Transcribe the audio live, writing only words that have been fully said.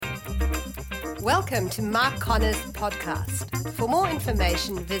Welcome to Mark Connor's podcast. For more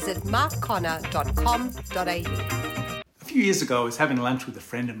information, visit markconnor.com.au. A few years ago, I was having lunch with a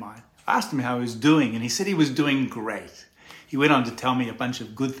friend of mine. I asked him how he was doing, and he said he was doing great. He went on to tell me a bunch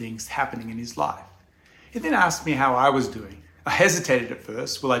of good things happening in his life. He then asked me how I was doing. I hesitated at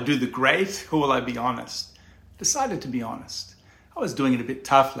first. Will I do the great, or will I be honest? Decided to be honest. I was doing it a bit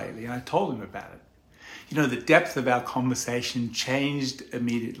tough lately, and I told him about it. You know, the depth of our conversation changed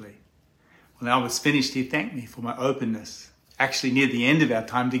immediately. When I was finished, he thanked me for my openness. Actually, near the end of our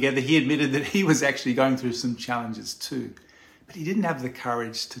time together, he admitted that he was actually going through some challenges too, but he didn't have the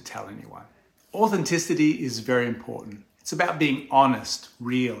courage to tell anyone. Authenticity is very important. It's about being honest,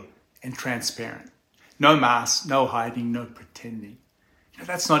 real, and transparent. No mask, no hiding, no pretending. You know,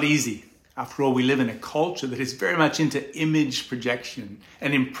 that's not easy. After all, we live in a culture that is very much into image projection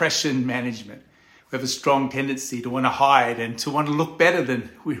and impression management. We have a strong tendency to want to hide and to want to look better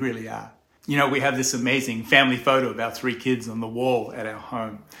than we really are. You know, we have this amazing family photo of our 3 kids on the wall at our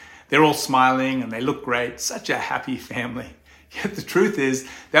home. They're all smiling and they look great. Such a happy family. Yet the truth is,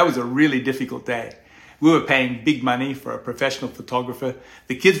 that was a really difficult day. We were paying big money for a professional photographer.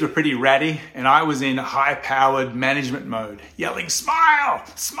 The kids were pretty ratty and I was in high-powered management mode, yelling, "Smile,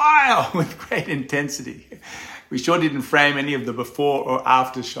 smile," with great intensity. We sure didn't frame any of the before or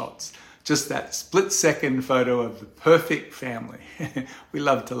after shots. Just that split-second photo of the perfect family. We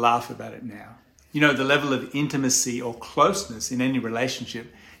love to laugh about it now. You know, the level of intimacy or closeness in any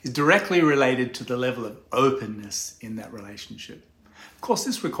relationship is directly related to the level of openness in that relationship. Of course,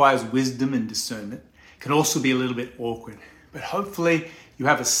 this requires wisdom and discernment. It can also be a little bit awkward, but hopefully you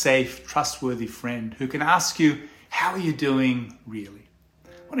have a safe, trustworthy friend who can ask you, how are you doing really?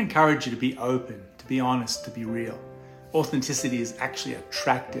 I want to encourage you to be open, to be honest, to be real. Authenticity is actually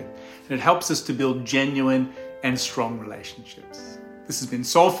attractive and it helps us to build genuine and strong relationships. This has been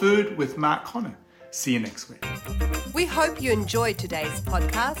Soul Food with Mark Connor. See you next week. We hope you enjoyed today's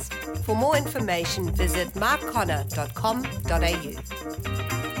podcast. For more information, visit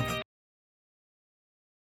markconnor.com.au.